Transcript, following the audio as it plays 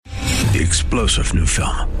the explosive new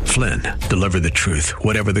film, Flynn, Deliver the Truth,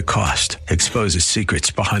 Whatever the Cost, exposes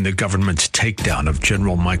secrets behind the government's takedown of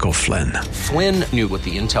General Michael Flynn. Flynn knew what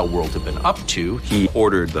the intel world had been up to. He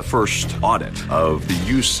ordered the first audit of the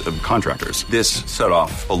use of contractors. This set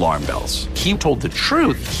off alarm bells. He told the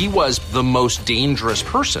truth. He was the most dangerous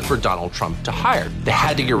person for Donald Trump to hire. They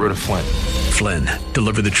had to get rid of Flynn. Flynn,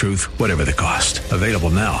 Deliver the Truth, Whatever the Cost. Available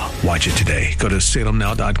now. Watch it today. Go to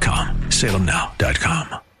salemnow.com.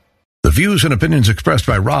 salemnow.com. The views and opinions expressed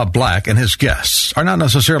by Rob Black and his guests are not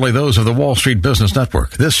necessarily those of the Wall Street Business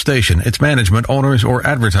Network, this station, its management, owners, or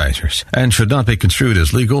advertisers, and should not be construed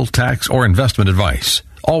as legal, tax, or investment advice.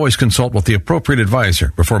 Always consult with the appropriate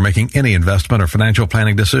advisor before making any investment or financial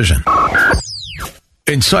planning decision.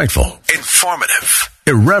 Insightful, informative,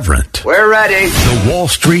 irreverent. We're ready. The Wall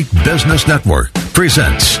Street Business Network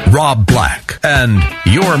presents Rob Black and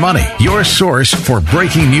Your Money, your source for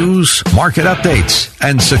breaking news, market updates,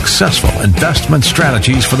 and successful investment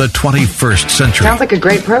strategies for the 21st century. Sounds like a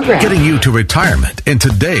great program. Getting you to retirement in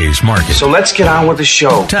today's market. So let's get on with the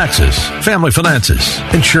show. Taxes, family finances,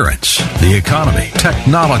 insurance, the economy,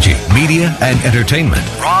 technology, media, and entertainment.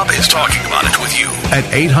 Rob is talking about it with you at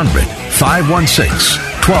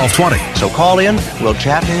 800-516-1220. So call in, we'll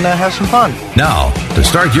chat and have some fun. Now, to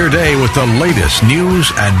start your day with the latest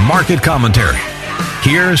news and market commentary,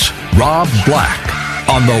 here's Rob Black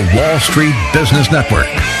on the Wall Street Business Network.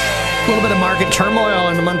 A little bit of market turmoil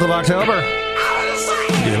in the month of October.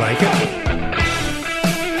 Do you like it?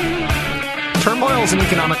 Turmoil is an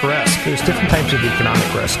economic risk. There's different types of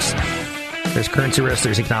economic risks. There's currency risks,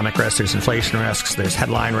 there's economic risks, there's inflation risks, there's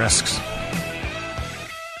headline risks.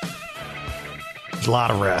 There's a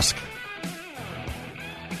lot of risk.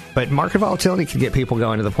 But market volatility can get people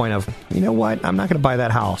going to the point of, you know what, I'm not going to buy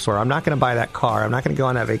that house, or I'm not going to buy that car, I'm not going to go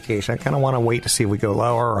on that vacation. I kind of want to wait to see if we go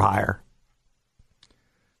lower or higher.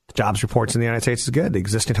 The jobs reports in the United States is good. The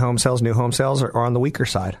existing home sales, new home sales are on the weaker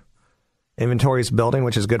side. Inventory is building,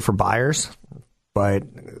 which is good for buyers, but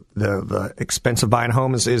the expense of buying a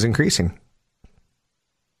home is increasing.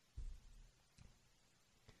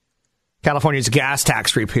 California's gas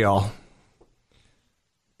tax repeal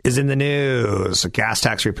is in the news. A gas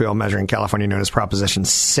tax repeal measure in California known as Proposition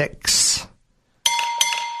 6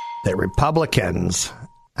 that Republicans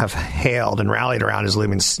have hailed and rallied around is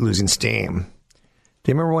losing steam.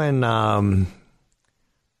 Do you remember when Arnold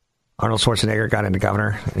Schwarzenegger got into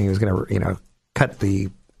governor and he was going to, cut the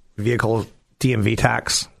vehicle DMV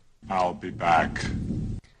tax? I'll be back.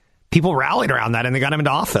 People rallied around that and they got him into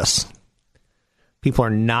office. People are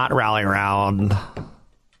not rallying around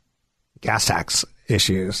gas tax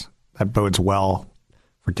issues. That bodes well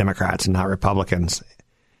for Democrats and not Republicans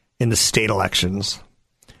in the state elections.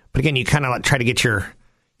 But again, you kind of try to get you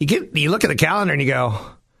look at the calendar and you go,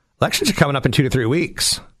 elections are coming up in 2 to 3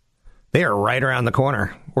 weeks. They are right around the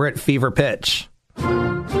corner. We're at fever pitch.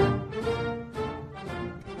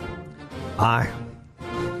 I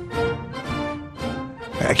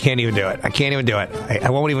can't even do it. I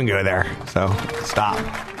won't even go there. So stop.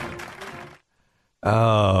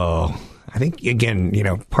 Oh, I think, again,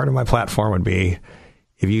 part of my platform would be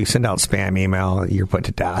if you send out spam email, you're put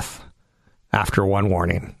to death after one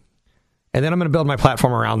warning. And then I'm going to build my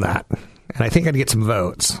platform around that. And I think I'd get some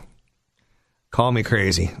votes. Call me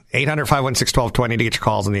crazy. 800-516-1220 to get your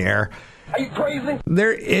calls in the air. Are you crazy?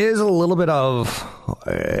 There is a little bit of,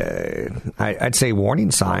 I'd say,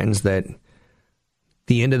 warning signs that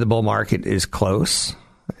the end of the bull market is close.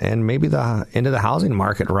 And maybe the end of the housing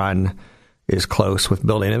market run is close with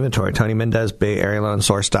building inventory. Tony Mendez,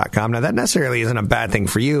 BayAreaLoanSource.com. Now, that necessarily isn't a bad thing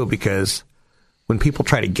for you because when people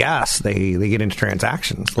try to guess, they get into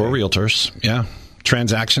transactions. Or realtors, yeah.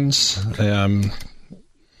 Transactions.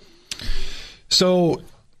 So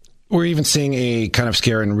we're even seeing a kind of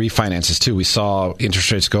scare in refinances, too. We saw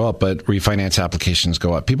interest rates go up, but refinance applications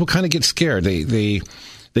go up. People kind of get scared. They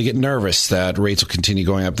get nervous that rates will continue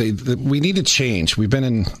going up. We need to change. We've been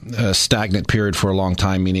in a stagnant period for a long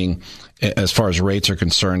time, meaning as far as rates are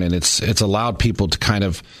concerned, and it's allowed people to kind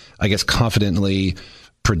of, I guess, confidently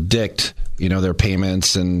predict, their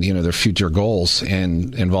payments and, their future goals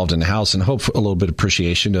and involved in the house and hope for a little bit of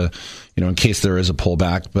appreciation to, in case there is a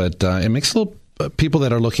pullback. But it makes people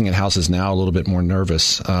that are looking at houses now a little bit more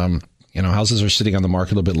nervous. Houses are sitting on the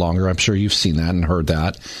market a little bit longer. I'm sure you've seen that and heard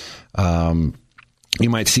that. You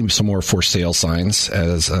might see some more for sale signs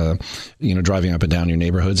as, driving up and down your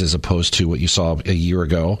neighborhoods as opposed to what you saw a year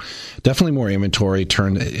ago. Definitely more inventory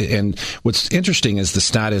turned. And what's interesting is the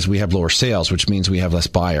stat is we have lower sales, which means we have less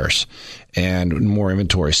buyers and more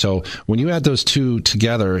inventory. So when you add those two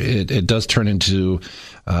together, it does turn into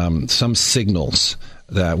some signals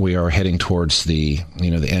that we are heading towards the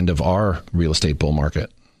end of our real estate bull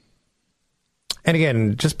market. And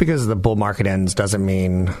again, just because the bull market ends doesn't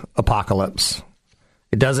mean apocalypse.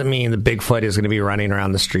 It doesn't mean the Bigfoot is going to be running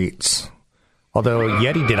around the streets. Although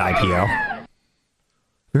Yeti did IPO.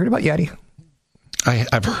 You heard about Yeti?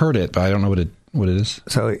 I've heard it, but I don't know what it is.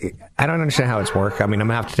 So I don't understand how it's work. I mean, I'm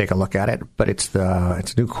going to have to take a look at it, but it's a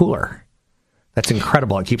new cooler. That's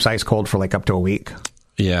incredible. It keeps ice cold for like up to a week.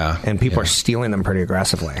 Yeah. And people are stealing them pretty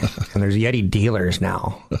aggressively. And there's Yeti dealers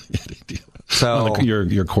now. Yeti dealers. So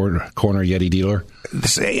your corner Yeti dealer.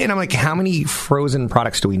 And I'm like, how many frozen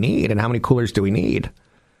products do we need, and how many coolers do we need?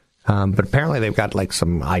 But apparently they've got like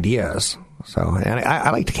some ideas. So, and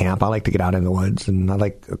I like to camp. I like to get out in the woods, and I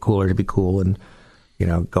like a cooler to be cool. And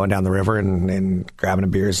going down the river and grabbing a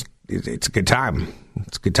beer it's a good time.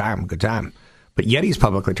 It's a good time. But Yeti's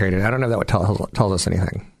publicly traded. I don't know if that tells us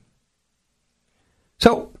anything.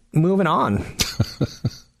 So moving on.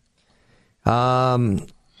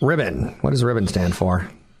 Ribbon. What does Ribbon stand for?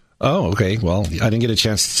 Oh, okay. Well, I didn't get a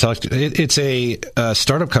chance to select it. It's a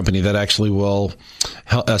startup company that actually will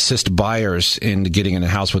assist buyers in getting in a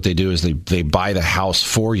house. What they do is they buy the house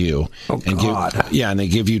for you. Oh, God. And they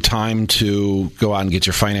give you time to go out and get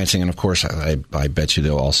your financing. And of course, I bet you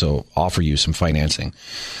they'll also offer you some financing.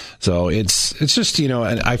 So it's just,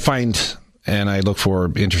 I find and I look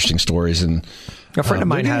for interesting stories, and a friend of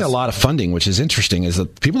mine has a lot of funding, which is interesting, is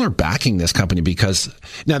that people are backing this company because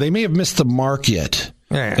now they may have missed the mark yet.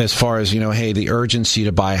 As far as, hey, the urgency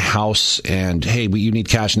to buy a house and, hey, you need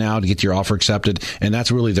cash now to get your offer accepted. And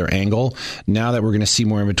that's really their angle. Now that we're going to see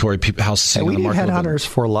more inventory, houses sitting on the market. We need headhunters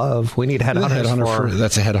for love. We need headhunters for...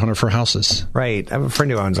 That's a headhunter for houses. Right. I have a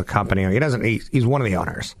friend who owns a company. He's one of the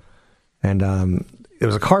owners. And it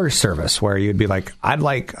was a car service where you'd be like, I'd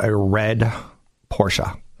like a red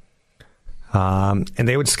Porsche. And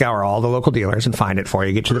they would scour all the local dealers and find it for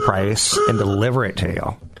you, get you the price, and deliver it to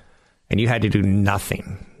you. And you had to do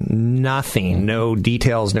nothing, no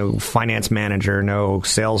details, no finance manager, no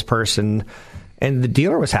salesperson. And the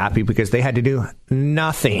dealer was happy because they had to do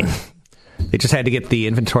nothing. They just had to get the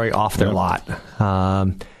inventory off their lot.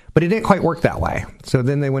 But it didn't quite work that way. So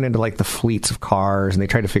then they went into like the fleets of cars, and they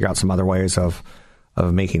tried to figure out some other ways of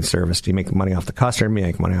making service. Do you make money off the customer? Do you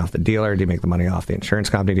make money off the dealer? Do you make the money off the insurance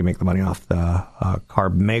company? Do you make the money off the car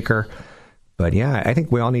maker? But yeah, I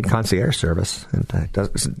think we all need concierge service, and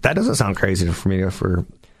that doesn't sound crazy for me.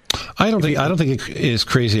 I don't think it is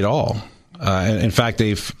crazy at all. In fact,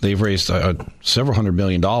 they've raised several $100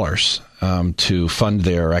 million to fund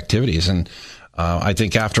their activities, and I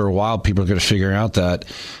think after a while, people are going to figure out that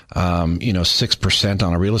 6%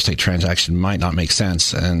 on a real estate transaction might not make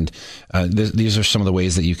sense. And these are some of the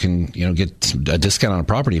ways that you can get a discount on a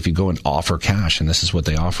property if you go and offer cash. And this is what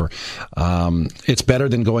they offer. It's better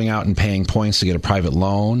than going out and paying points to get a private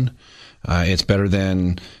loan. It's better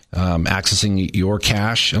than accessing your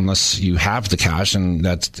cash unless you have the cash, and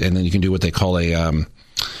then you can do what they call a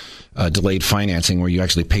delayed financing, where you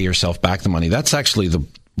actually pay yourself back the money. That's actually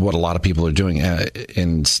what a lot of people are doing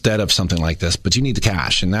instead of something like this, but you need the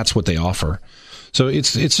cash, and that's what they offer. So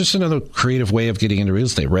it's just another creative way of getting into real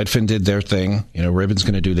estate. Redfin did their thing. Ribbon's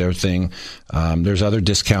going to do their thing. There's other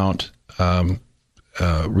discount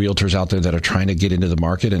realtors out there that are trying to get into the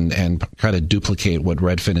market and kind of duplicate what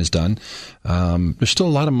Redfin has done. There's still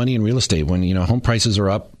a lot of money in real estate when, home prices are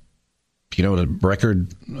up, to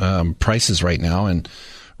record prices right now, and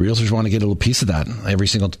realtors want to get a little piece of that every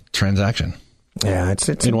single transaction. Yeah, it's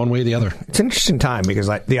in one way or the other. It's an interesting time because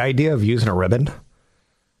the idea of using a ribbon,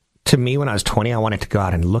 to me, when I was 20, I wanted to go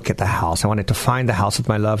out and look at the house. I wanted to find the house with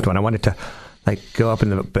my loved one. I wanted to go up in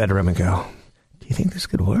the bedroom and go, do you think this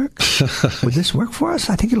could work? Would this work for us?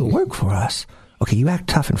 I think it'll work for us. Okay, you act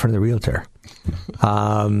tough in front of the realtor.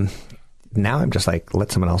 Now I'm just like,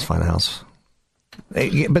 let someone else find the house.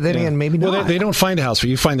 But then again, maybe not. Well, they don't find a house.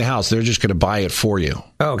 When you find the house, they're just going to buy it for you.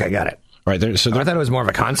 Oh, okay, got it. Right. I thought it was more of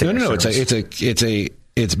a concept. No.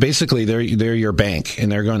 It's basically they're your bank,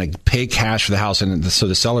 and they're going to pay cash for the house, and so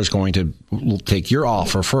the seller's going to take your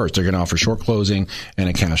offer first. They're going to offer short closing and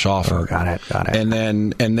a cash offer. Oh, got it.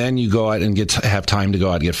 And then you go out and have time to go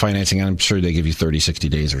out and get financing. I'm sure they give you 30, 60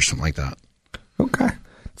 days or something like that. Okay.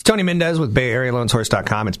 It's Tony Mendez with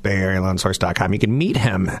BayAreaLoanSource.com. It's BayAreaLoanSource.com. You can meet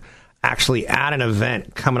him actually at an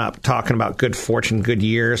event coming up, talking about good fortune, good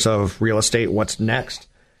years of real estate. What's next?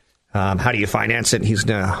 How do you finance it? He's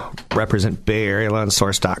going to represent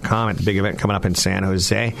BayAreaLoanSource.com at the big event coming up in San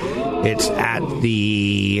Jose. It's at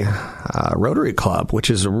the Rotary Club, which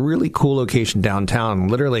is a really cool location downtown.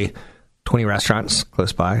 Literally 20 restaurants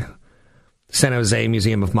close by. San Jose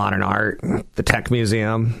Museum of Modern Art, the Tech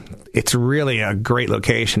Museum. It's really a great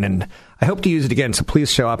location, and I hope to use it again, so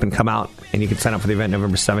please show up and come out, and you can sign up for the event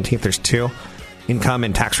November 17th. There's 2 income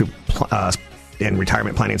and tax and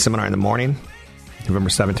retirement planning seminar in the morning,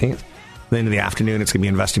 November 17th. Then in the afternoon, it's going to be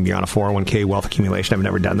investing beyond a 401k, wealth accumulation. I've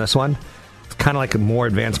never done this one. It's kind of like a more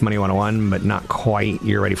advanced Money 101, but not quite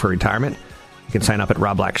you're ready for retirement. You can sign up at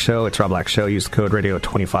Rob Black Show. It's Rob Black Show. Use the code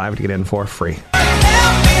radio25 to get in for free.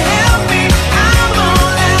 Help me, I'm all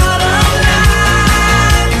out of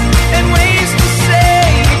line and ways to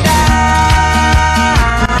say die.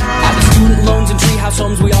 At the student loans and treehouse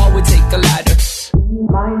homes, we all would take the ladder.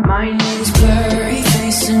 My name's blurry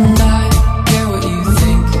face and I care what you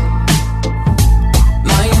think.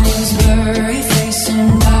 My name's blurry face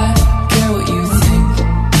and I care what you think.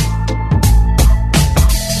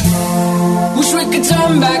 Wish we could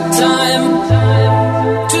turn back time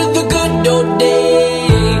to the good old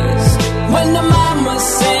days when the mama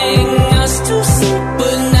sang us to sleep,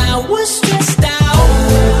 but now we're stressed out.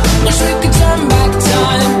 Wish we could turn back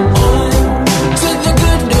time to the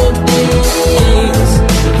good old days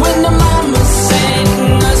when the mama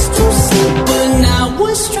sang us to sleep, but now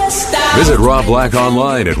we're stressed out. Visit Rob Black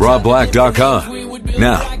online at robblack.com.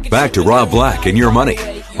 Now, back to Rob Black and Your Money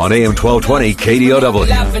on AM 1220 KDOW.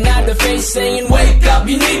 Laughing at the face saying, wake up,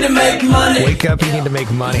 you need to make money. Wake up, you need to make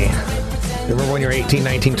money. Remember when you were 18,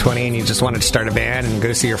 19, 20 and you just wanted to start a band and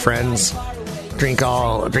go see your friends, drink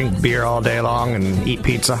beer all day long and eat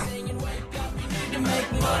pizza?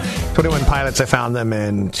 21 Pilots, I found them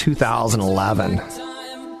in 2011.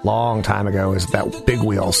 Long time ago was that Big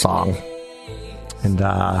Wheel song. And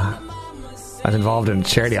I was involved in a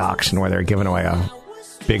charity auction where they were giving away a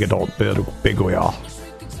big adult big wheel.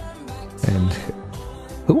 And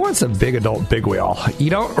who wants a big adult big wheel?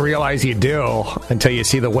 You don't realize you do until you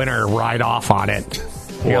see the winner ride off on it.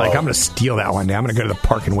 You're like, I'm going to steal that one day. I'm going to go to the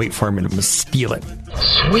park and wait for him and I'm going to steal it.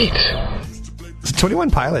 Sweet. So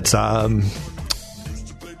 21 Pilots,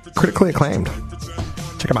 critically acclaimed.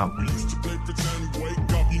 Check them out.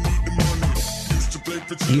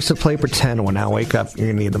 Used to play pretend. When now wake up, you're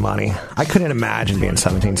going to need the money. I couldn't imagine being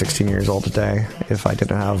 17, 16 years old today if I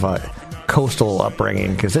didn't have a coastal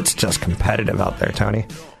upbringing, because it's just competitive out there, Tony.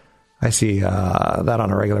 I see that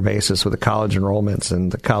on a regular basis with the college enrollments and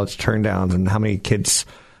the college turndowns and how many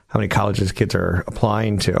colleges kids are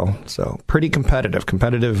applying to. So pretty competitive.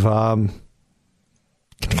 Competitive can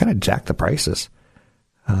kind of jack the prices.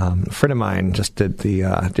 A friend of mine just did do you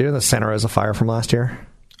know the Santa Rosa fire from last year?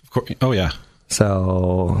 Of course. Oh, yeah.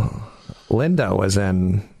 So Linda was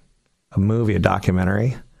in a movie, a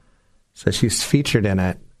documentary. So she's featured in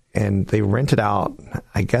it. And they rented out,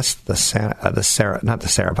 I guess, the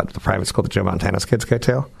private school that Joe Montana's kids go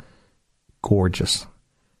to. Gorgeous.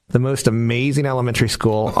 The most amazing elementary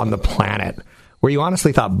school on the planet, where you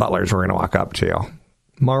honestly thought butlers were going to walk up to you.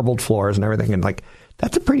 Marbled floors and everything. And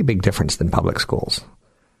that's a pretty big difference than public schools.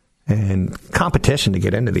 And competition to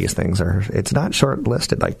get into these things it's not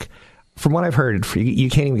short-listed. From what I've heard, you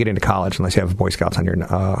can't even get into college unless you have Boy Scouts on your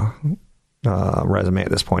resume at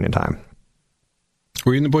this point in time.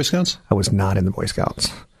 Were you in the Boy Scouts? I was not in the Boy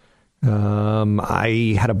Scouts.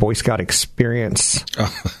 I had a Boy Scout experience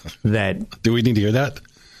that... Do we need to hear that?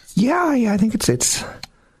 Yeah, I think it's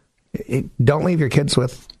don't leave your kids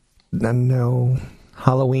with no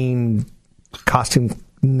Halloween costume.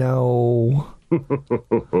 No.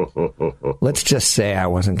 Let's just say I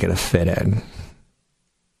wasn't going to fit in.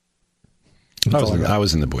 I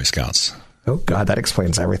was in the Boy Scouts. Oh, God, that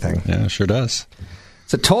explains everything. Yeah, sure does.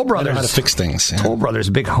 So Toll Brothers, I know how to fix things. Yeah. Toll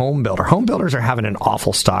Brothers, big home builder. Home builders are having an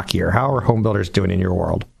awful stock year. How are home builders doing in your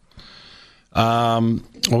world? Well,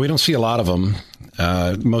 we don't see a lot of them.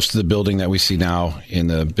 Most of the building that we see now in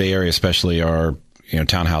the Bay Area, especially, are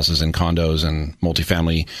townhouses and condos and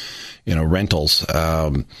multifamily, rentals.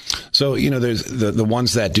 So there's the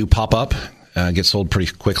ones that do pop up get sold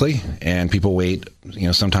pretty quickly, and people wait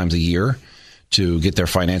sometimes a year to get their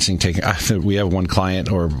financing taken. We have one client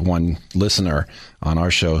or one listener on our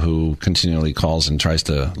show who continually calls and tries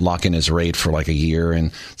to lock in his rate for like a year.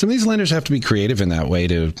 And some of these lenders have to be creative in that way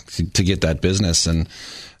to get that business. And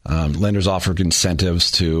lenders offer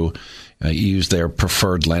incentives to use their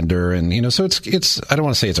preferred lender. And, so it's I don't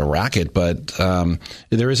want to say it's a racket, but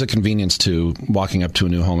there is a convenience to walking up to a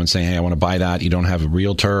new home and saying, hey, I want to buy that. You don't have a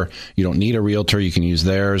realtor. You don't need a realtor. You can use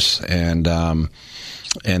theirs.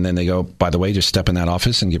 And then they go, by the way, just step in that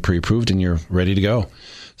office and get pre-approved and you're ready to go.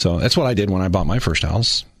 So that's what I did when I bought my first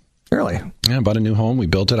house. Really? Yeah, I bought a new home. We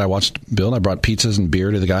built it. I watched build. I brought pizzas and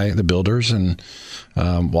beer to the builders, and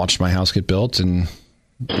watched my house get built, and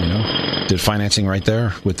did financing right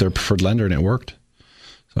there with their preferred lender, and it worked.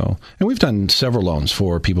 So, and we've done several loans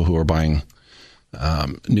for people who are buying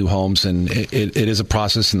new homes, and it is a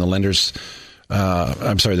process, and the lenders.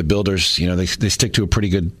 The builders, they stick to a pretty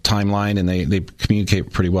good timeline and they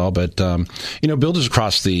communicate pretty well. But, builders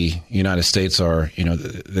across the United States are,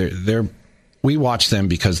 we watch them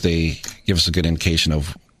because they give us a good indication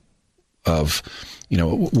of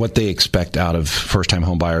what they expect out of first-time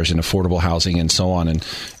home buyers in affordable housing and so on. And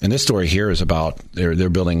this story here is about they're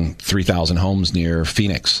building 3,000 homes near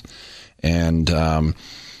Phoenix. And,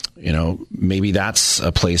 maybe that's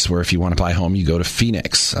a place where if you want to buy a home, you go to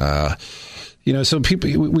Phoenix. So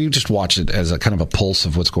we just watch it as a kind of a pulse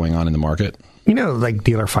of what's going on in the market. Like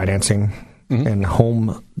dealer financing and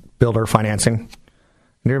home builder financing.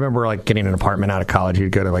 Do you remember getting an apartment out of college?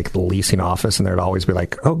 You'd go to the leasing office and there'd always be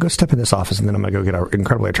oh, go step in this office and then I'm going to go get an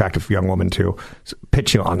incredibly attractive young woman to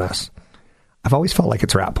pitch you on this. I've always felt like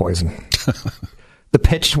it's rat poison. The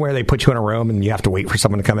pitch where they put you in a room and you have to wait for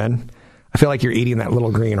someone to come in. I feel like you're eating that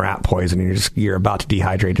little green rat poison and you're about to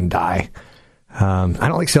dehydrate and die. I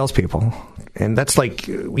don't like salespeople. And that's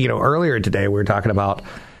earlier today we were talking about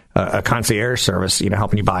a concierge service,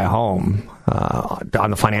 helping you buy a home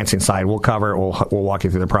on the financing side. We'll cover it. We'll walk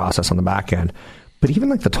you through the process on the back end. But even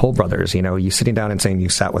the Toll Brothers, you sitting down and saying you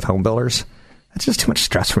sat with home builders, that's just too much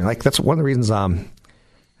stress for me. That's one of the reasons I'm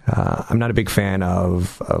not a big fan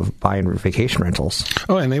of buying vacation rentals.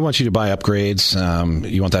 Oh, and they want you to buy upgrades.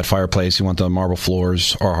 You want that fireplace. You want the marble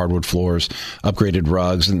floors or hardwood floors, upgraded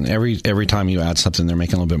rugs. And every time you add something, they're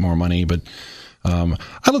making a little bit more money. But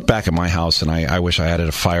I look back at my house and I wish I added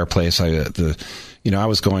a fireplace. I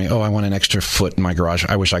was going, I want an extra foot in my garage.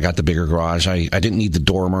 I wish I got the bigger garage. I didn't need the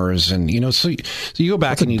dormers. And, so you go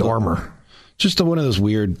back What's and you dormer? Just one of those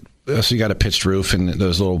weird, so you got a pitched roof and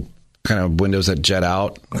those little kind of windows that jet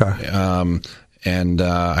out. Okay. I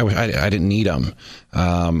didn't need them.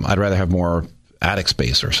 I'd rather have more attic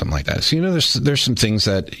space or something like that. So, there's some things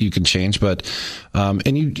that you can change, but,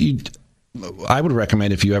 I would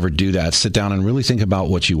recommend if you ever do that, sit down and really think about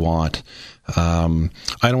what you want. I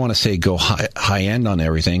don't want to say go high end on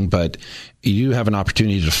everything, but you have an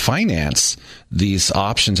opportunity to finance these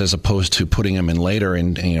options as opposed to putting them in later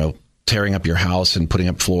and, tearing up your house and putting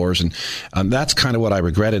up floors. And that's kind of what I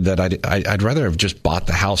regretted, that I'd rather have just bought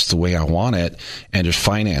the house the way I want it and just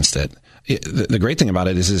financed it. The great thing about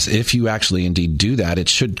it is if you actually indeed do that, it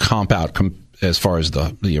should comp out as far as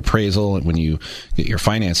the appraisal when you get your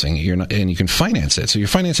financing, and you can finance it. So you're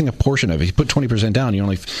financing a portion of it. You put 20% down,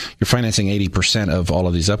 you're financing 80% of all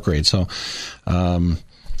of these upgrades. So,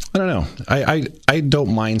 I don't know. I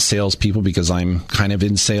don't mind salespeople because I'm kind of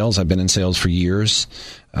in sales. I've been in sales for years.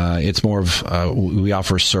 It's more of we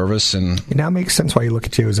offer service, and it now makes sense why you look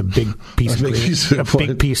at you as a big piece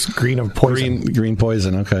of green of poison. Green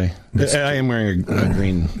poison. Okay, I am wearing a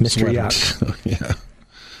green mystery yacht. Yeah.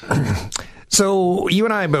 So you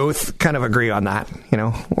and I both kind of agree on that.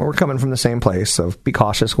 We're coming from the same place. So be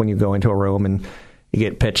cautious when you go into a room and you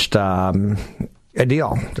get pitched a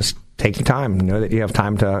deal. Just take your time. Know that you have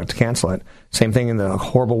time to cancel it. Same thing in the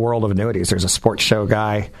horrible world of annuities. There's a sports show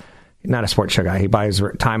guy, not a sports show guy. He buys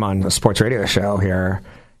time on a sports radio show here.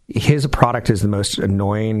 His product is the most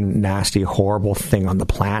annoying, nasty, horrible thing on the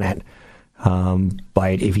planet.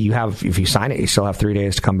 But if you sign it, you still have 3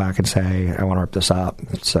 days to come back and say, I want to rip this up.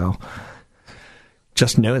 So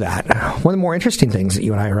just know that. One of the more interesting things that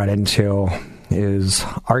you and I run into is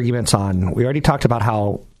arguments on, we already talked about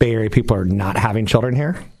how Bay Area people are not having children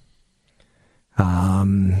here.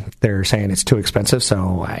 They're saying it's too expensive,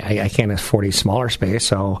 so I can't afford a smaller space,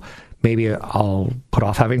 so maybe I'll put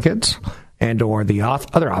off having kids. And or the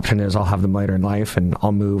other option is I'll have them later in life and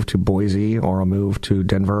I'll move to Boise or I'll move to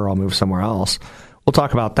Denver or I'll move somewhere else. We'll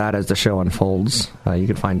talk about that as the show unfolds. You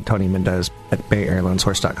can find Tony Mendez at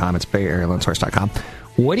BayAreaLoanSource.com. It's BayAreaLoanSource.com.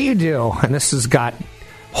 What do you do? And this has got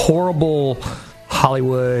horrible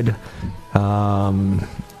Hollywood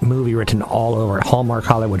movie written all over it, Hallmark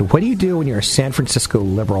Hollywood. What do you do when you're a San Francisco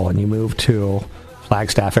liberal and you move to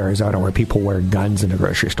Flagstaff, Arizona, where people wear guns in the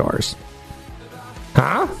grocery stores?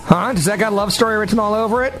 Huh? Does that got a love story written all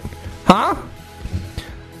over it? Huh?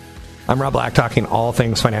 I'm Rob Black, talking all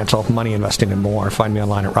things financial, money, investing, and more. Find me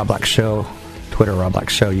online at Rob Black Show, Twitter, Rob Black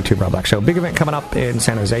Show, YouTube, Rob Black Show. Big event coming up in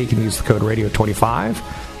San Jose. You can use the code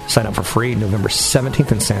Radio25. Sign up for free November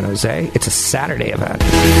 17th in San Jose. It's a Saturday event.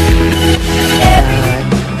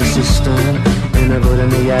 The system, and I vote on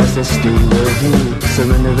the eyes that still love you.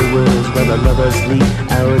 Surrender the words while the lovers leap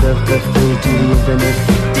out of the field to the infinite.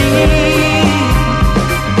 Deep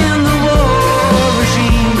in the war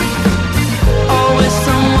regime, always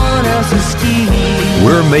someone else's scheme.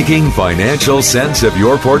 We're making financial sense of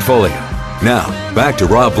your portfolio. Now, back to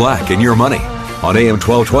Rob Black and Your Money on AM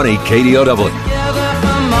 1220 KDOW. Together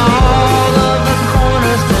from all of the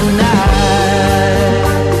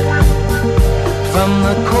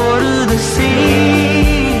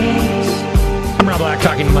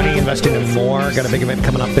Talking money, investing in more. Got a big event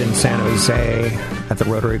coming up in San Jose at the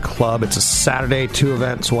Rotary Club. It's a Saturday, 2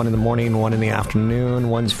 events, one in the morning, one in the afternoon.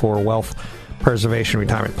 One's for wealth preservation,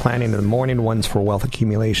 retirement planning in the morning. One's for wealth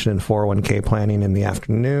accumulation and 401k planning in the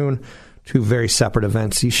afternoon. 2 very separate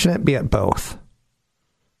events. You shouldn't be at both.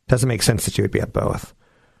 Doesn't make sense that you would be at both.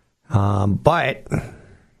 But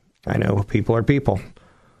I know people are people.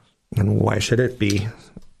 And why should it be?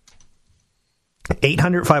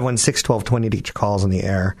 800-516-1220 to get your calls on the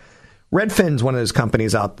air. Redfin's one of those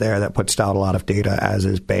companies out there that puts out a lot of data, as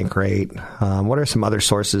is Bankrate. What are some other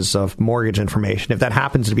sources of mortgage information? If that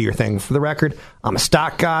happens to be your thing, for the record, I'm a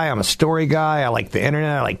stock guy. I'm a story guy. I like the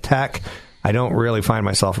internet. I like tech. I don't really find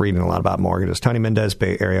myself reading a lot about mortgages. Tony Mendez,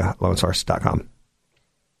 Bay Area, LoanSource.com.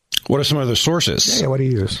 What are some other sources? Yeah, what do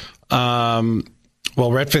you use?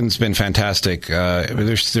 Well, Redfin's been fantastic.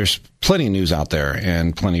 There's plenty of news out there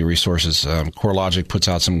and plenty of resources. CoreLogic puts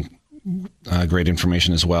out some great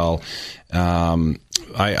information as well.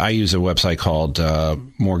 I use a website called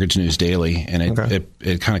Mortgage News Daily, and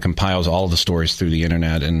it kind of compiles all of the stories through the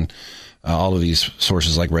internet and all of these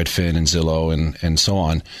sources like Redfin and Zillow and so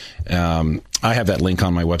on. I have that link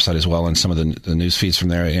on my website as well, and some of the news feeds from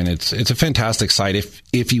there. And it's a fantastic site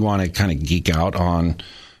if you want to kind of geek out on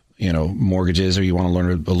mortgages, or you want to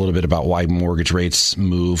learn a little bit about why mortgage rates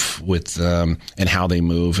move and how they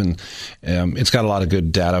move. And it's got a lot of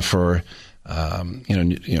good data for,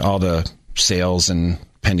 all the sales and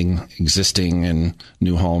pending existing and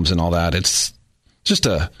new homes and all that. It's just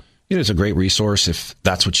it's a great resource if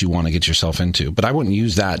that's what you want to get yourself into. But I wouldn't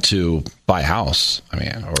use that to buy a house. I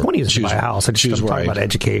wouldn't use it to buy a house. I just talk about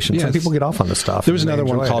education. Some people get off on this stuff. There was another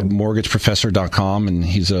one called MortgageProfessor.com, and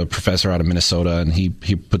he's a professor out of Minnesota, and he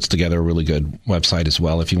puts together a really good website as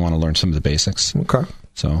well if you want to learn some of the basics. Okay.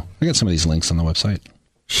 So I got some of these links on the website.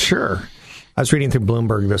 Sure. I was reading through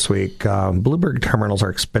Bloomberg this week. Bloomberg terminals are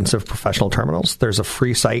expensive professional terminals. There's a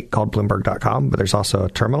free site called Bloomberg.com, but there's also a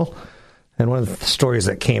terminal. And one of the stories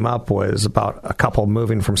that came up was about a couple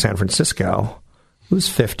moving from San Francisco, who's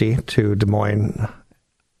 50, to Des Moines,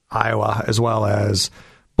 Iowa, as well as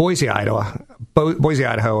Boise,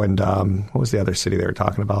 Idaho, and what was the other city they were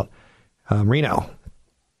talking about? Reno.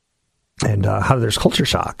 And how there's culture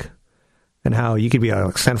shock, and how you could be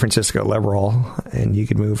a San Francisco liberal and you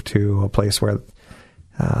could move to a place where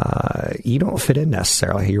you don't fit in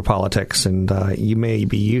necessarily, your politics, and you may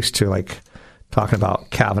be used to talking about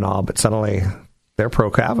Kavanaugh, but suddenly they're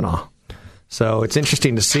pro-Kavanaugh. So it's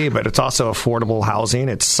interesting to see, but it's also affordable housing.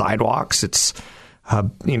 It's sidewalks. It's,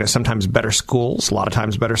 sometimes better schools, a lot of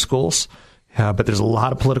times better schools. But there's a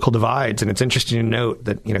lot of political divides, and it's interesting to note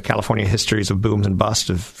that, California histories of booms and busts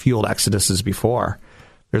have fueled exoduses before.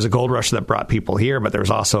 There's a gold rush that brought people here, but there's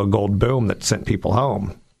also a gold boom that sent people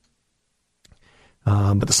home.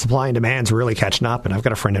 But the supply and demand's really catching up, and I've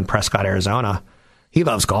got a friend in Prescott, Arizona. He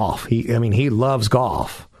loves golf. He loves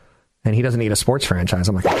golf, and he doesn't need a sports franchise.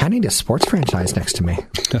 I'm like, I need a sports franchise next to me.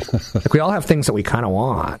 We all have things that we kind of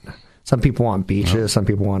want. Some people want beaches. Some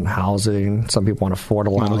people want housing. Some people want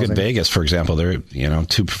affordable housing. Look at Vegas, for example. There are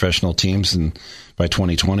 2 professional teams, and by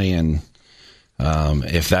 2020, and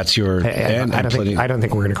if that's your, I don't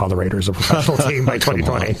think we're going to call the Raiders a professional team by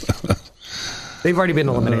 2020. They've already been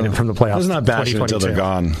eliminated from the playoffs. It's not bashing until they're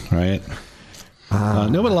gone, right?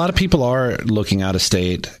 No, but a lot of people are looking out of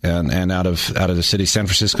state and out of the city. San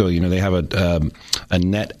Francisco, they have a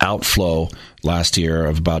net outflow last year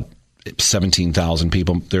of about 17,000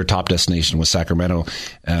 people. Their top destination was Sacramento,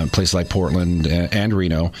 places like Portland and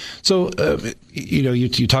Reno. So,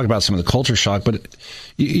 you talk about some of the culture shock, but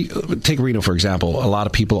you take Reno, for example. A lot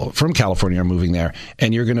of people from California are moving there,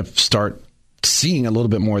 and you're going to start seeing a little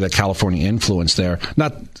bit more of that California influence there.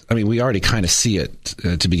 We already kind of see it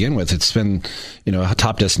to begin with. It's been, a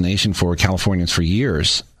top destination for Californians for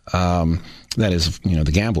years. That is,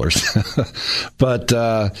 the gamblers. But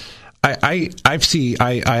I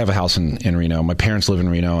have a house in Reno. My parents live in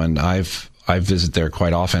Reno, and I visit there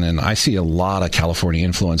quite often, and I see a lot of California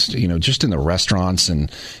influence, just in the restaurants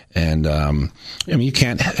and you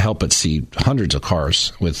can't help but see hundreds of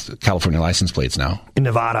cars with California license plates now. In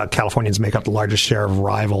Nevada, Californians make up the largest share of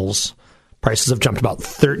rivals. Prices have jumped about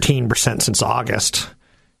 13% since August.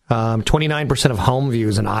 29% of home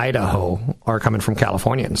views in Idaho are coming from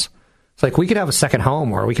Californians. It's we could have a second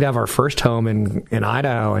home, or we could have our first home in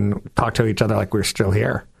Idaho and talk to each other like we're still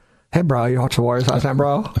here. Hey, bro, you watch the Warriors last night,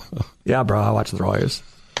 bro? Yeah, bro, I watched the Warriors.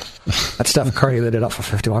 That Steph Curry lit it up for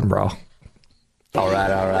 51, bro. All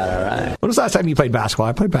right. When was the last time you played basketball?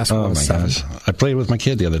 I played basketball when I was 7. Gosh. I played with my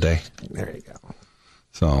kid the other day. There you go.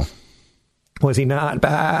 So. Was he not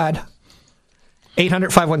bad?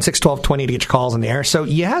 800-516-1220 to get your calls in the air. So,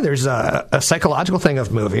 yeah, there's a psychological thing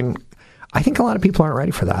of moving. I think a lot of people aren't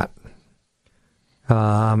ready for that.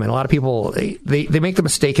 And a lot of people, they make the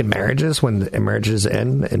mistake in marriages when marriages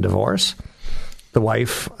end in divorce. The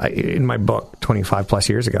wife, in my book 25 plus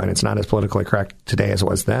years ago, and it's not as politically correct today as it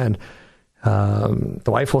was then, the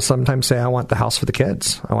wife will sometimes say, I want the house for the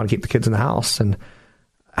kids. I want to keep the kids in the house. And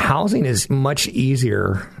housing is much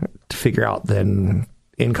easier to figure out than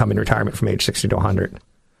income in retirement from age 60 to 100.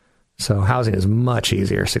 So housing is much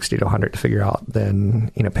easier, 60 to 100, to figure out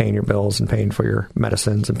than, paying your bills and paying for your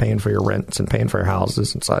medicines and paying for your rents and paying for your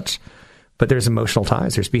houses and such. But there's emotional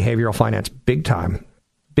ties. There's behavioral finance, big time.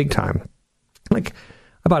 Like,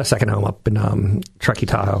 I bought a second home up in Truckee,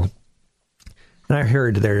 Tahoe. And I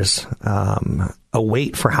heard there's a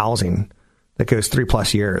wait for housing that goes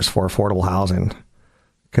 3+ years for affordable housing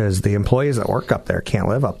because the employees that work up there can't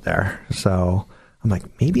live up there. So I'm like,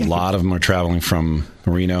 maybe a lot of them are traveling from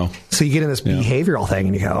Reno. So you get in this behavioral thing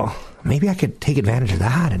and you go, maybe I could take advantage of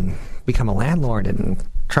that and become a landlord in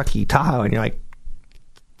Truckee, Tahoe. And you're like,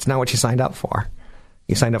 it's not what you signed up for.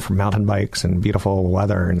 You signed up for mountain bikes and beautiful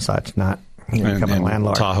weather and such, not becoming a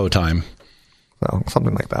landlord. Tahoe time. So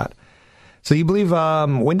something like that. So you believe,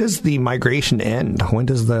 when does the migration end? When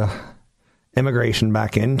does the immigration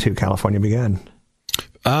back into California begin?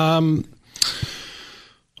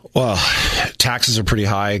 Well, taxes are pretty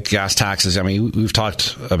high. Gas taxes. I mean, we've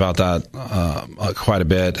talked about that quite a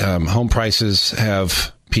bit. Home prices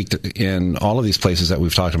have peaked in all of these places that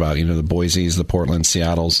we've talked about. The Boise's, the Portland,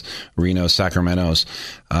 Seattle's, Reno, Sacramento's.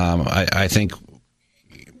 I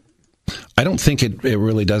don't think it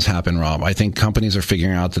really does happen, Rob. I think companies are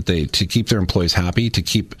figuring out that to keep their employees happy, to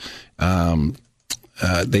keep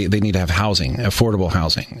they need to have housing, affordable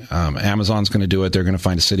housing. Amazon's going to do it. They're going to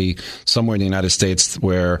find a city somewhere in the United States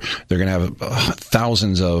where they're going to have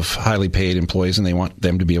thousands of highly paid employees, and they want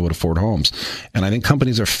them to be able to afford homes. And I think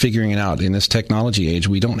companies are figuring it out. In this technology age,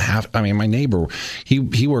 we don't have, my neighbor,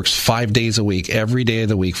 he works 5 days a week, every day of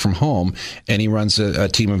the week from home, and he runs a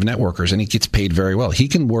team of networkers, and he gets paid very well. He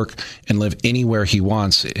can work and live anywhere he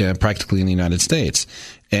wants, practically in the United States.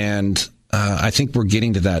 And I think we're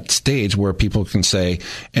getting to that stage where people can say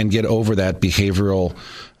and get over that behavioral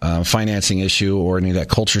financing issue or any of that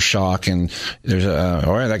culture shock. And there's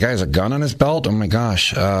all right, that guy has a gun on his belt. Oh my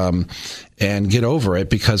gosh. And get over it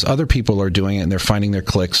because other people are doing it and they're finding their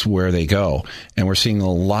clicks where they go. And we're seeing a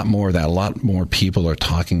lot more of that. A lot more people are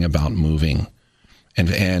talking about moving. And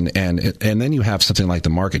then you have something like the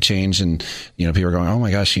market change and, people are going, oh my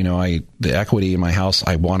gosh, the equity in my house,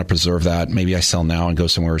 I want to preserve that. Maybe I sell now and go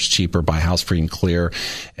somewhere it's cheaper, buy a house free and clear.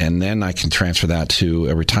 And then I can transfer that to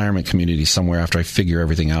a retirement community somewhere after I figure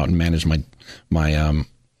everything out and manage my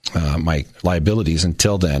liabilities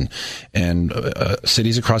until then. And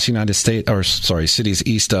cities across the United States, cities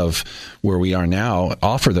east of where we are now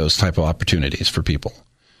offer those type of opportunities for people.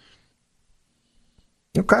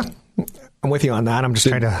 Okay. I'm with you on that. I'm just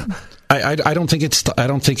trying to. I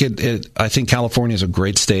think California is a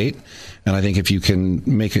great state, and I think if you can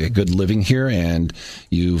make a good living here and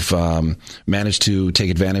you've managed to take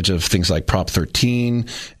advantage of things like Prop 13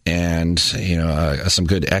 and some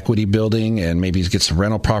good equity building, and maybe get some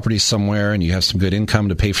rental properties somewhere, and you have some good income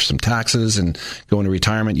to pay for some taxes and go into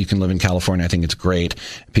retirement, you can live in California. I think it's great.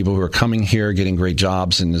 People who are coming here getting great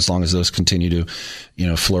jobs, and as long as those continue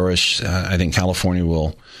to flourish, I think California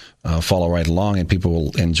will follow right along, and people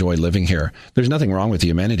will enjoy living here. There's nothing wrong with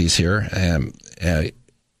the amenities here,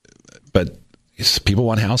 but people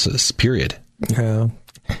want houses, period. Yeah.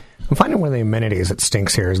 I'm finding one of the amenities that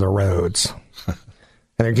stinks here is the roads. And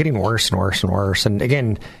they're getting worse and worse and worse. And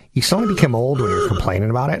again, you slowly become old when you're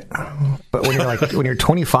complaining about it. But when you're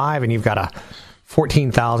 25 and you've got a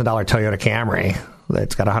 $14,000 Toyota Camry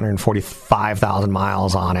that's got 145,000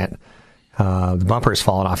 miles on it, the bumper's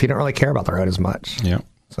falling off. You don't really care about the road as much. Yeah.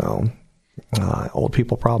 So, old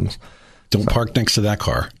people problems. Don't park next to that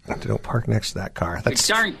car. Don't park next to that car. That's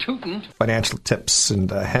darn tootin'. Financial tips and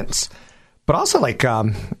hints. But also,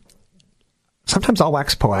 sometimes I'll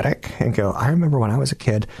wax poetic and go, I remember when I was a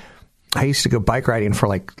kid, I used to go bike riding for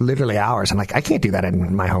literally hours. I'm like, I can't do that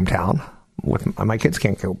in my hometown. My kids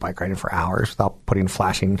can't go bike riding for hours without putting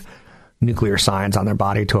flashing nuclear signs on their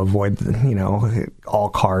body to avoid, all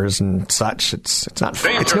cars and such. It's not.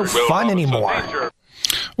 It's no fun anymore.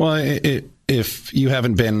 Well, if you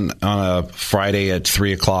haven't been on a Friday at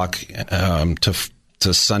 3:00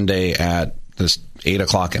 to Sunday at this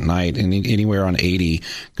 8:00 at night, and anywhere on 80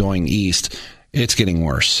 going east, it's getting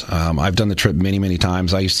worse. I've done the trip many, many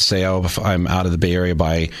times. I used to say, if I'm out of the Bay Area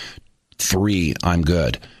by 3, I'm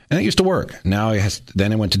good. And it used to work. Now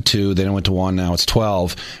then it went to 2, then it went to 1, now it's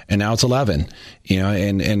 12, and now it's 11.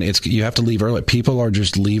 And it's, you have to leave early. People are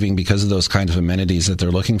just leaving because of those kinds of amenities that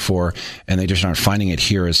they're looking for, and they just aren't finding it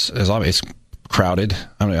here as obvious. It's crowded.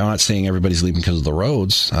 I'm not saying everybody's leaving because of the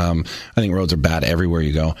roads. I think roads are bad everywhere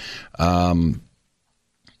you go.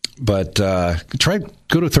 But go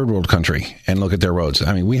to a third world country and look at their roads.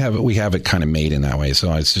 I mean, we have it kind of made in that way.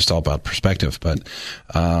 So it's just all about perspective. But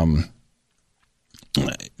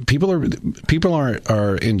people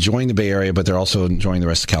are enjoying the Bay Area, but they're also enjoying the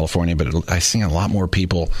rest of California. But I see a lot more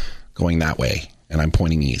people going that way, and I'm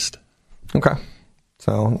pointing east. Okay.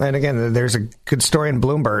 So, and again, there's a good story in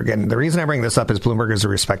Bloomberg, and the reason I bring this up is Bloomberg is a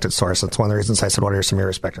respected source. That's one of the reasons I said, what are some of your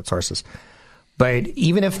respected sources? But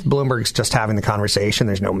even if Bloomberg's just having the conversation,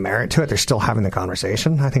 there's no merit to it, they're still having the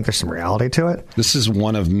conversation. I think there's some reality to it. This is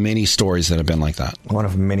one of many stories that have been like that. One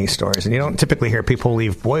of many stories. And you don't typically hear people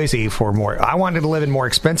leave Boise for more. I wanted to live in more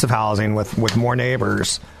expensive housing with more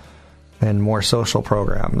neighbors and more social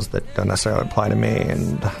programs that don't necessarily apply to me,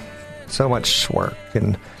 and so much work.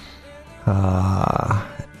 And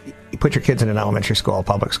you put your kids in an elementary school, a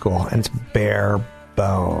public school, and it's bare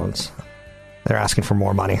bones. They're asking for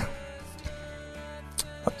more money.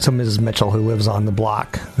 So Mrs. Mitchell, who lives on the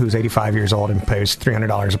block, who's 85 years old and pays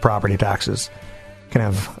 $300 of property taxes, can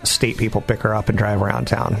have state people pick her up and drive around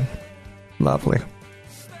town. Lovely.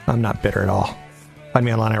 I'm not bitter at all. Find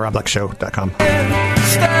me online at robblackshow.com. If I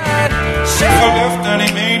left, then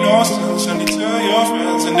it made no sense. And you tell your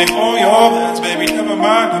friends, and they hold your hands, baby, never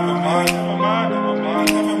mind.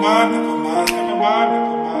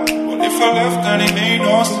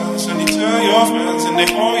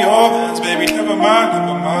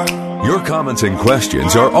 Your comments and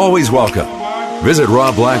questions are always welcome. Visit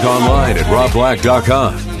Rob Black online at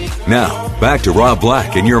robblack.com. Now, back to Rob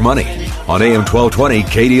Black and Your Money on AM 1220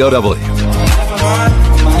 KDOW.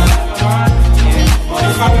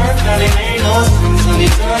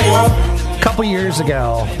 A couple years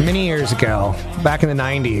ago, many years ago, back in the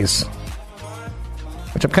 90s,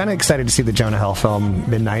 which I'm kind of excited to see the Jonah Hill film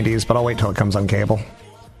mid-90s, but I'll wait till it comes on cable.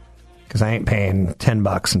 Because I ain't paying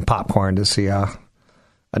 $10 in popcorn to see a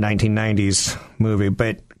 1990s movie.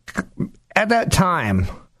 But at that time,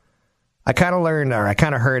 I kind of learned, or I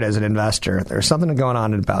kind of heard as an investor, there's something going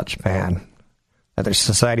on about Japan. That their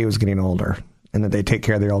society was getting older, and that they take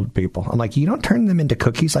care of their old people. I'm like, you don't turn them into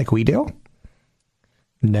cookies like we do?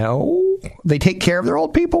 No. They take care of their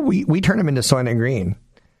old people? We turn them into Soylent Green.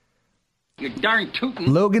 You're darn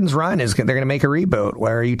tootin'. Logan's Run they're going to make a reboot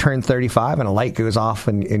where you turn 35 and a light goes off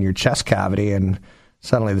in your chest cavity and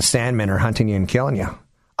suddenly the Sandmen are hunting you and killing you.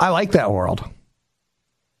 I like that world.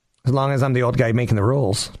 As long as I'm the old guy making the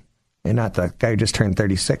rules and not the guy who just turned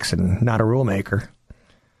 36 and not a rule maker.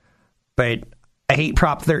 But I hate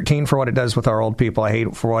Prop 13 for what it does with our old people. I hate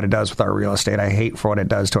it for what it does with our real estate. I hate for what it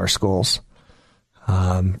does to our schools.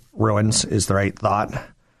 Ruins is the right thought.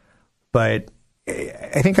 But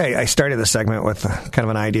I think I started this segment with kind of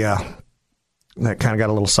an idea that kind of got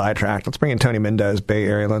a little sidetracked. Let's bring in Tony Mendez,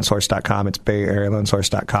 BayAreaLoanSource.com. It's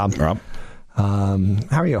BayAreaLoanSource.com. Rob.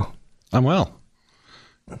 How are you? I'm well.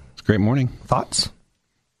 It's a great morning. Thoughts?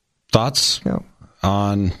 Yeah.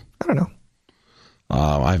 On? I don't know.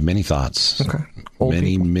 I have many thoughts. Okay.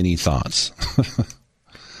 Many thoughts.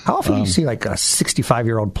 How often do you see like a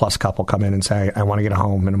 65-year-old plus couple come in and say, I want to get a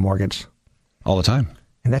home and a mortgage? All the time.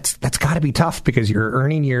 And that's got to be tough because your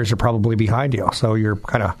earning years are probably behind you. So you're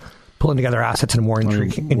kind of pulling together assets in a more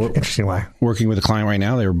interesting way. Working with a client right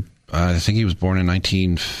now. I think he was born in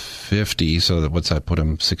 1950. So what's that put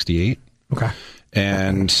him? 68. Okay.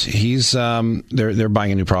 And he's they're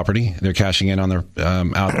buying a new property. They're cashing in on their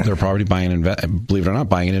property, buying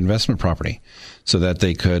an investment property, so that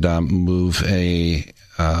they could move a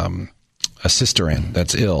sister in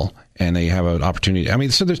that's ill. And they have an opportunity. I mean,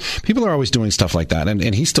 so people are always doing stuff like that.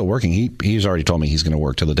 And he's still working. He's already told me he's going to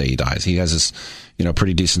work till the day he dies. He has this,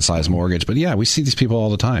 pretty decent sized mortgage. But yeah, we see these people all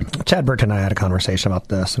the time. Chad Burton and I had a conversation about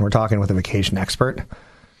this, and we're talking with a vacation expert.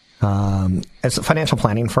 As a financial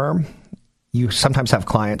planning firm, you sometimes have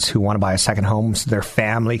clients who want to buy a second home so their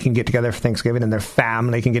family can get together for Thanksgiving and their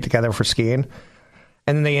family can get together for skiing.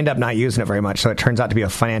 And then they end up not using it very much. So it turns out to be a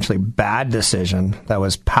financially bad decision that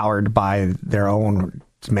was powered by their own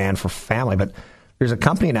demand for family. But there's a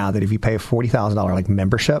company now that if you pay $40,000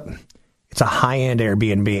 membership, it's a high-end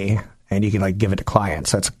Airbnb, and you can give it to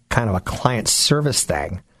clients. So it's kind of a client service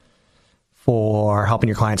thing for helping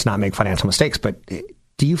your clients not make financial mistakes. But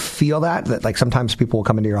do you feel that sometimes people will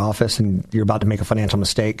come into your office and you're about to make a financial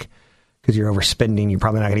mistake, because you're overspending. You're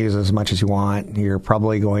probably not going to use as much as you want. You're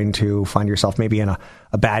probably going to find yourself maybe in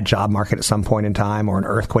a bad job market at some point in time, or an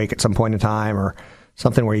earthquake at some point in time, or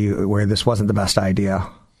something where this wasn't the best idea.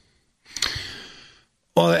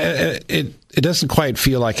 Well, it doesn't quite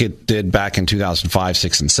feel like it did back in 2005,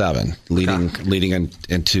 6, and 7, leading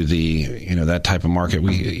into the that type of market.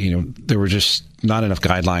 There were just not enough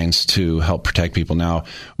guidelines to help protect people. Now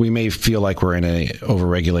we may feel like we're in a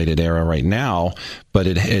overregulated era right now, but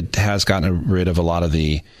it has gotten rid of a lot of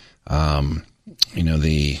the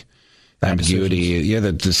the ambiguity,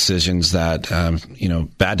 the decisions that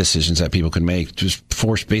bad decisions that people could make, just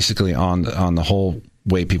forced basically on the whole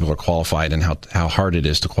way people are qualified and how hard it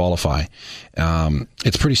is to qualify.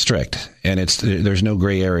 It's pretty strict, and there's no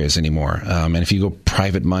gray areas anymore. And if you go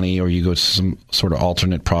private money, or you go to some sort of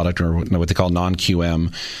alternate product, or what they call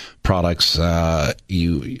non-QM products,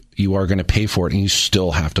 you are going to pay for it, and you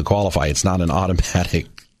still have to qualify. It's not an automatic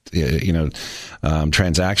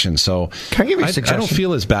transaction. So can I give you a suggestion? I don't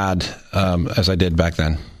feel as bad as I did back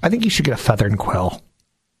then. I think you should get a feather and quill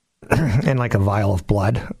and like a vial of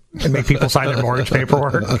blood and make people sign their mortgage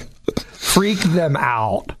paperwork. Freak them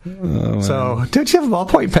out. Oh, so, don't you have a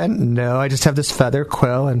ballpoint pen? No, I just have this feather,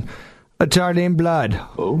 quill, and a jar named blood.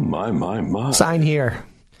 Oh, my. Sign here.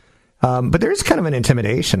 But there's kind of an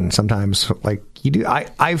intimidation sometimes. Like you do,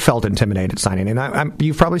 I've felt intimidated signing, and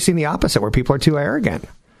you've probably seen the opposite, where people are too arrogant,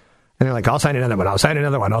 and they're like, "I'll sign another one. I'll sign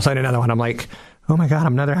another one. I'll sign another one." I'm like, "Oh my God,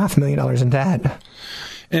 I'm another $500,000 in debt."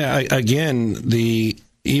 Yeah. Again,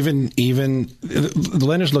 even the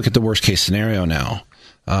lenders look at the worst case scenario now.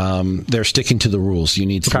 They're sticking to the rules. You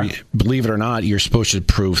need three. Okay. Believe it or not, you're supposed to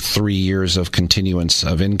prove 3 years of continuance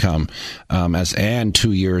of income, and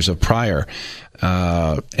 2 years of prior.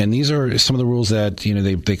 And these are some of the rules that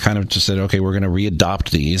they kind of just said, okay, we're going to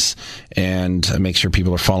readopt these and make sure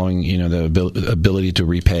people are following the ability to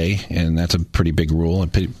repay, and that's a pretty big rule, a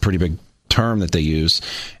pretty big term that they use.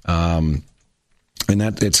 And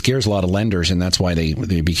that it scares a lot of lenders, and that's why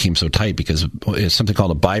they became so tight, because it's something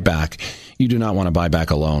called a buyback. You do not want to buy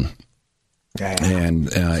back a loan. Yeah. And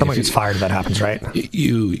someone gets fired, that happens, right?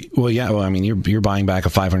 You're buying back a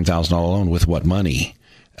 $500,000 loan with what money?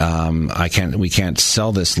 We can't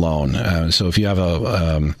sell this loan. So if you have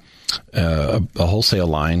a wholesale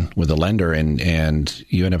line with a lender and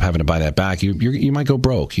you end up having to buy that back, you might go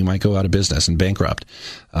broke. You might go out of business and bankrupt.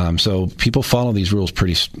 So people follow these rules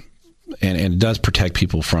and it does protect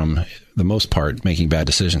people from, the most part, making bad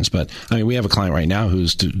decisions. But we have a client right now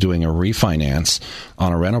who's doing a refinance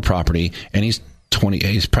on a rental property, and he's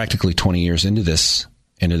practically 20 years into this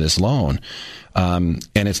loan. And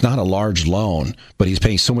it's not a large loan, but he's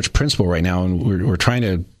paying so much principal right now, and we're trying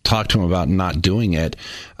to talk to him about not doing it,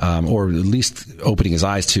 or at least opening his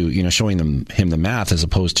eyes to, showing him the math, as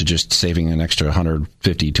opposed to just saving an extra $150,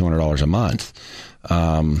 $200 a month.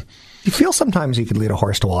 You feel sometimes you could lead a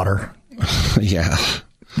horse to water. Yeah.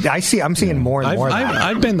 I'm seeing more and more of that.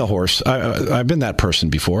 I've been the horse. I've been that person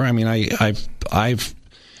before. I've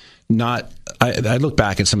not. I look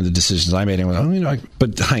back at some of the decisions I made, and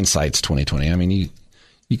but hindsight's 20/20.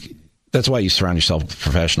 That's why you surround yourself with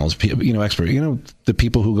professionals, expert. The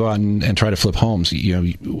people who go out and try to flip homes.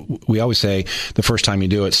 We always say the first time you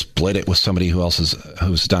do it, split it with somebody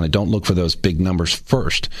who's done it. Don't look for those big numbers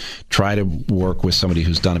first. Try to work with somebody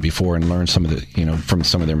who's done it before and learn some of the from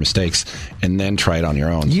some of their mistakes, and then try it on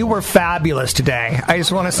your own. You were fabulous today. I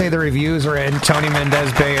just want to say the reviews are in. Tony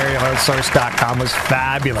Mendez, BayAreaLoanSource.com was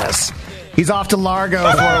fabulous. He's off to Largo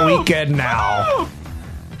for a weekend now.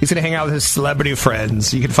 He's going to hang out with his celebrity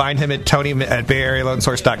friends. You can find him at Tony at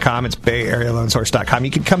BayAreaLoanSource.com. It's BayAreaLoanSource.com. You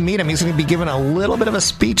can come meet him. He's going to be giving a little bit of a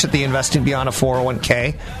speech at the Investing Beyond a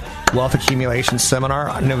 401k Wealth Accumulation Seminar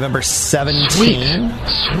on November 17th.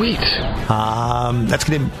 Sweet. That's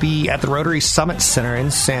going to be at the Rotary Summit Center in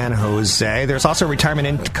San Jose. There's also a retirement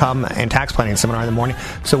income and tax planning seminar in the morning.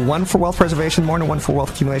 So one for wealth preservation in the morning, one for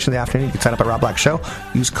wealth accumulation in the afternoon. You can sign up at Rob Black Show.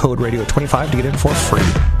 Use code radio at 25 to get in for free.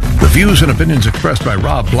 The views and opinions expressed by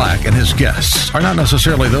Rob Black and his guests are not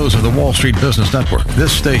necessarily those of the Wall Street Business Network,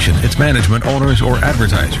 this station, its management, owners, or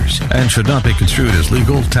advertisers, and should not be construed as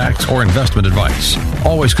legal, tax, or investment advice.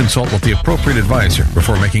 Always consult with the appropriate advisor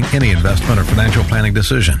before making any investment or financial planning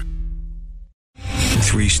decision.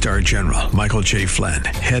 3-star General Michael J. Flynn,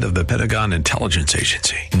 head of the Pentagon Intelligence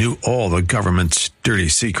Agency, knew all the government's dirty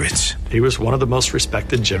secrets. He was one of the most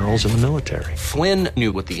respected generals in the military. Flynn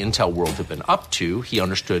knew what the intel world had been up to. He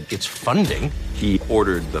understood its funding. He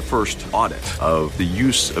ordered the first audit of the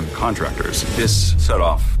use of contractors. This set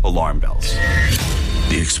off alarm bells.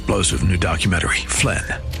 The explosive new documentary, Flynn,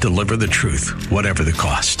 deliver the truth, whatever the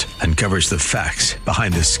cost, and covers the facts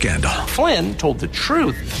behind this scandal. Flynn told the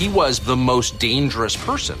truth. He was the most dangerous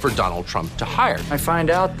person for Donald Trump to hire. I find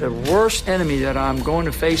out the worst enemy that I'm going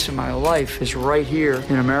to face in my life is right here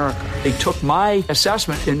in America. They took my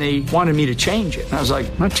assessment and they wanted me to change it. And I was like,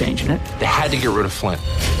 I'm not changing it. They had to get rid of Flynn.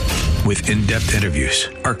 With in-depth interviews,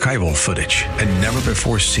 archival footage, and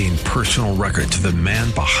never-before-seen personal records of the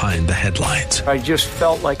man behind the headlines. I just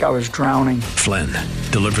felt like I was drowning. Flynn,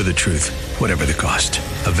 deliver the truth, whatever the cost.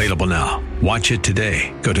 Available now. Watch it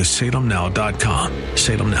today. Go to salemnow.com.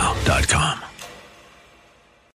 salemnow.com.